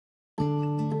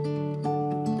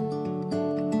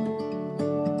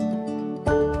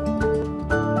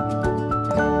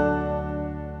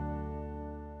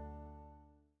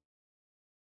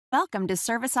Welcome to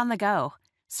Service on the Go.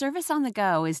 Service on the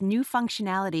Go is new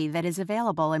functionality that is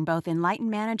available in both Enlighten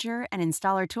Manager and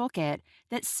Installer Toolkit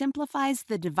that simplifies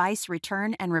the device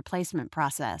return and replacement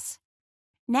process.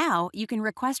 Now, you can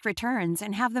request returns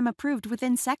and have them approved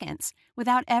within seconds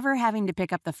without ever having to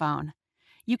pick up the phone.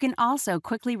 You can also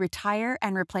quickly retire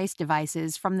and replace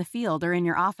devices from the field or in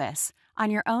your office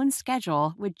on your own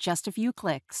schedule with just a few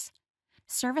clicks.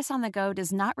 Service on the Go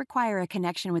does not require a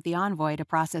connection with the Envoy to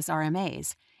process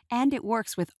RMAs, and it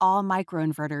works with all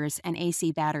microinverters and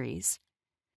AC batteries.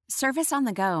 Service on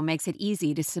the Go makes it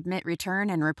easy to submit return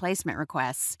and replacement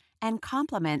requests and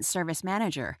complements Service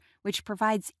Manager, which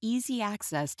provides easy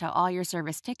access to all your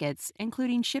service tickets,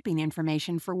 including shipping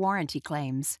information for warranty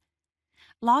claims.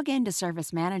 Log into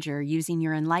Service Manager using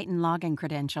your Enlighten login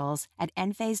credentials at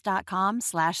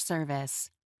enphase.com/service.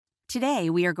 Today,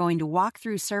 we are going to walk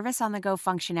through Service on the Go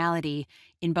functionality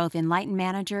in both Enlighten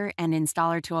Manager and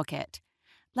Installer Toolkit.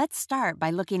 Let's start by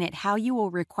looking at how you will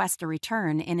request a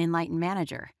return in Enlighten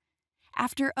Manager.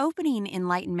 After opening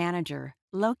Enlighten Manager,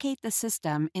 locate the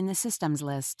system in the Systems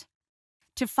list.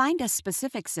 To find a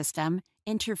specific system,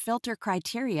 enter filter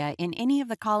criteria in any of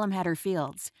the column header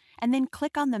fields, and then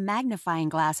click on the magnifying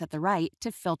glass at the right to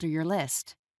filter your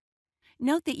list.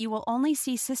 Note that you will only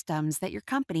see systems that your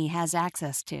company has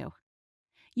access to.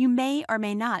 You may or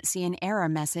may not see an error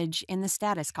message in the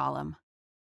status column.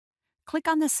 Click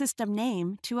on the system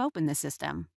name to open the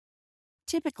system.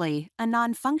 Typically, a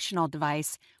non-functional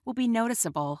device will be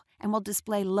noticeable and will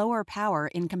display lower power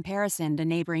in comparison to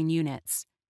neighboring units.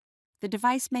 The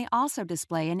device may also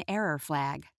display an error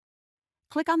flag.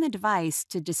 Click on the device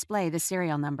to display the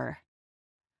serial number.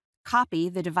 Copy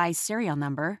the device serial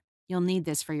number, you'll need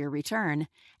this for your return,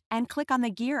 and click on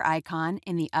the gear icon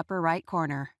in the upper right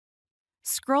corner.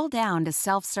 Scroll down to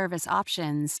Self-Service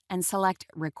Options and select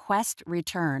Request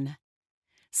Return.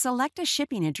 Select a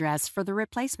shipping address for the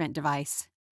replacement device.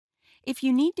 If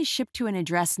you need to ship to an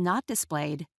address not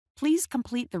displayed, please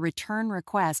complete the return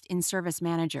request in Service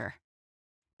Manager.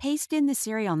 Paste in the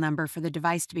serial number for the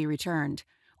device to be returned,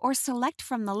 or select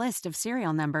from the list of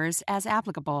serial numbers as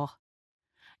applicable.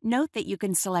 Note that you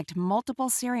can select multiple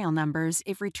serial numbers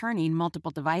if returning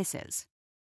multiple devices.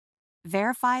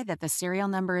 Verify that the serial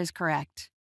number is correct.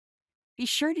 Be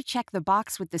sure to check the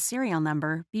box with the serial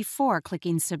number before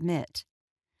clicking Submit.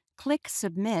 Click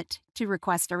Submit to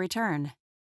request a return.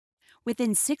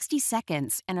 Within 60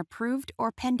 seconds, an approved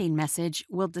or pending message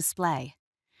will display.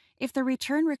 If the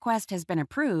return request has been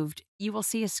approved, you will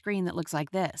see a screen that looks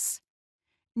like this.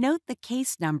 Note the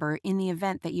case number in the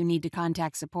event that you need to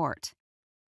contact support.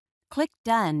 Click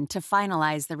Done to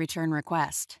finalize the return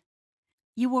request.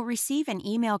 You will receive an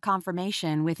email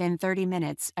confirmation within 30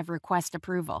 minutes of request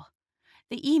approval.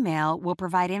 The email will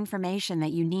provide information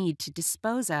that you need to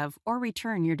dispose of or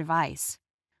return your device.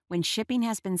 When shipping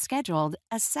has been scheduled,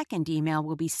 a second email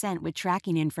will be sent with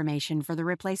tracking information for the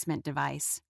replacement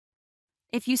device.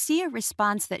 If you see a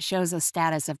response that shows a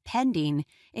status of pending,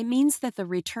 it means that the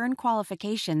return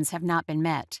qualifications have not been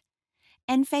met.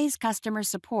 Enphase customer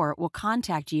support will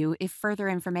contact you if further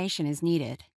information is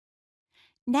needed.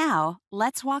 Now,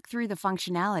 let's walk through the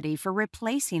functionality for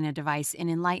replacing a device in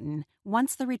Enlighten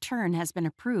once the return has been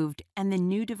approved and the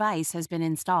new device has been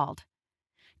installed.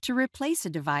 To replace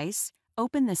a device,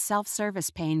 open the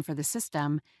self-service pane for the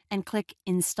system and click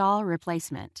Install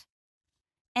Replacement.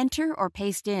 Enter or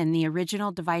paste in the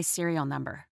original device serial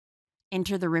number.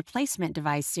 Enter the replacement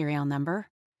device serial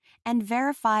number, and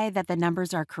verify that the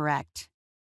numbers are correct.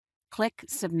 Click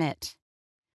Submit.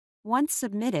 Once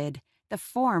submitted, the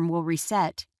form will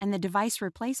reset and the device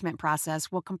replacement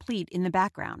process will complete in the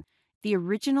background. The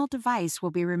original device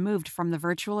will be removed from the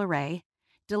virtual array,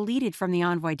 deleted from the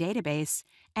Envoy database,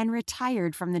 and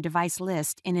retired from the device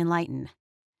list in Enlighten.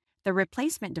 The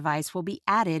replacement device will be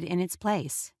added in its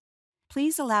place.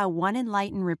 Please allow one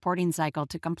Enlighten reporting cycle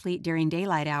to complete during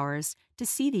daylight hours to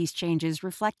see these changes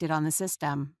reflected on the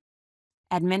system.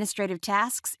 Administrative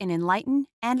tasks in Enlighten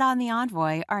and on the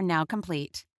Envoy are now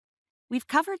complete. We've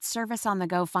covered Service on the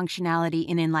Go functionality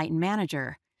in Enlighten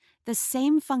Manager. The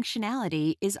same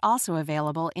functionality is also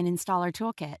available in Installer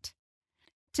Toolkit.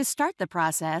 To start the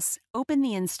process, open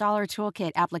the Installer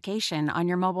Toolkit application on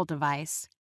your mobile device.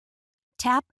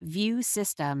 Tap View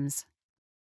Systems.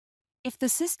 If the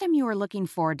system you are looking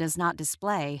for does not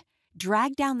display,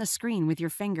 drag down the screen with your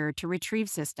finger to retrieve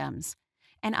systems,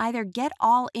 and either get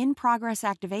all in-progress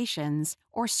activations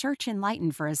or search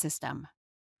Enlighten for a system.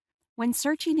 When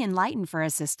searching Enlighten for a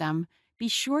system, be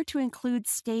sure to include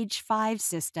Stage 5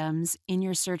 systems in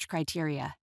your search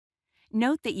criteria.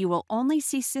 Note that you will only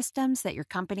see systems that your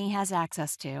company has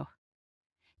access to.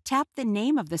 Tap the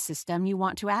name of the system you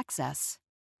want to access.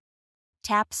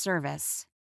 Tap Service.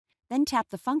 Then tap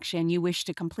the function you wish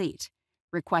to complete,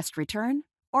 request return,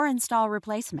 or install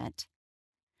replacement.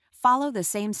 Follow the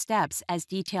same steps as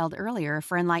detailed earlier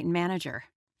for Enlighten Manager.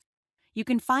 You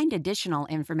can find additional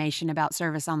information about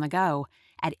Service on the Go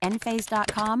at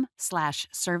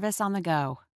enphase.com/service on the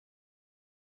go.